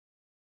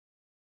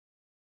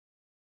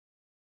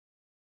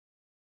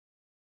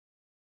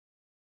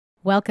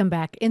Welcome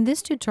back. In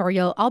this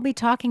tutorial, I'll be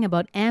talking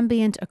about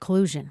ambient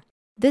occlusion.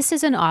 This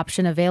is an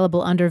option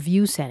available under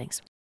View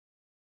Settings.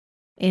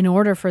 In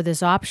order for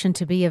this option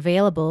to be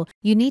available,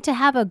 you need to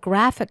have a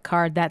graphic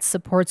card that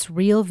supports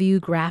Real View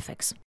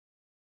Graphics.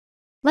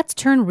 Let's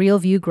turn Real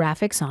View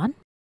Graphics on.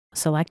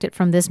 Select it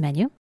from this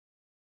menu.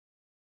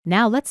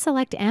 Now let's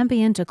select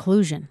Ambient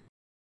Occlusion.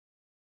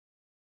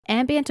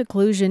 Ambient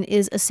occlusion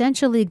is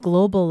essentially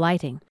global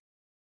lighting.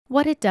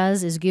 What it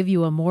does is give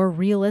you a more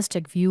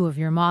realistic view of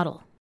your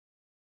model.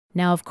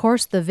 Now, of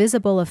course, the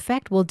visible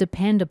effect will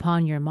depend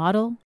upon your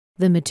model,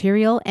 the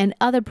material, and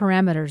other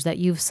parameters that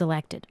you've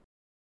selected.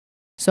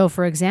 So,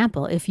 for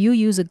example, if you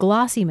use a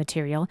glossy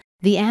material,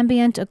 the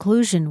ambient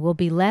occlusion will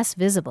be less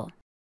visible.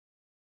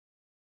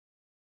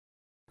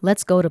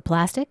 Let's go to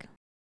Plastic,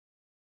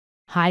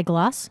 High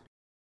Gloss,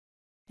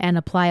 and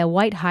apply a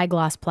white high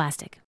gloss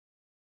plastic.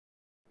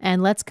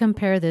 And let's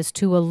compare this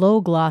to a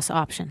low gloss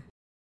option.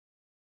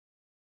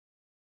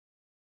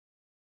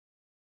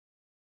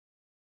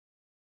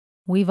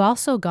 We've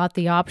also got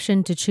the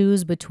option to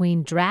choose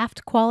between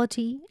draft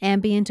quality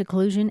ambient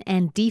occlusion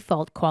and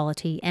default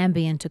quality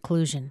ambient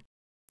occlusion.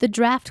 The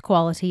draft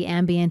quality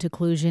ambient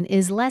occlusion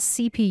is less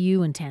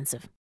CPU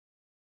intensive.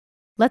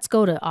 Let's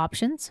go to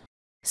Options,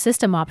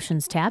 System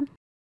Options tab,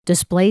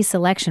 Display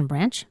Selection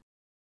branch,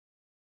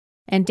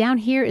 and down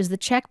here is the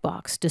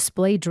checkbox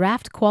Display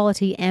Draft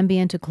Quality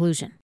Ambient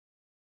Occlusion.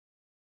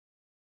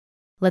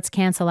 Let's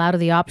cancel out of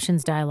the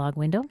Options dialog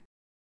window.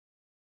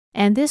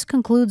 And this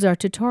concludes our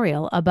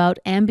tutorial about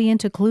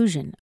ambient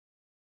occlusion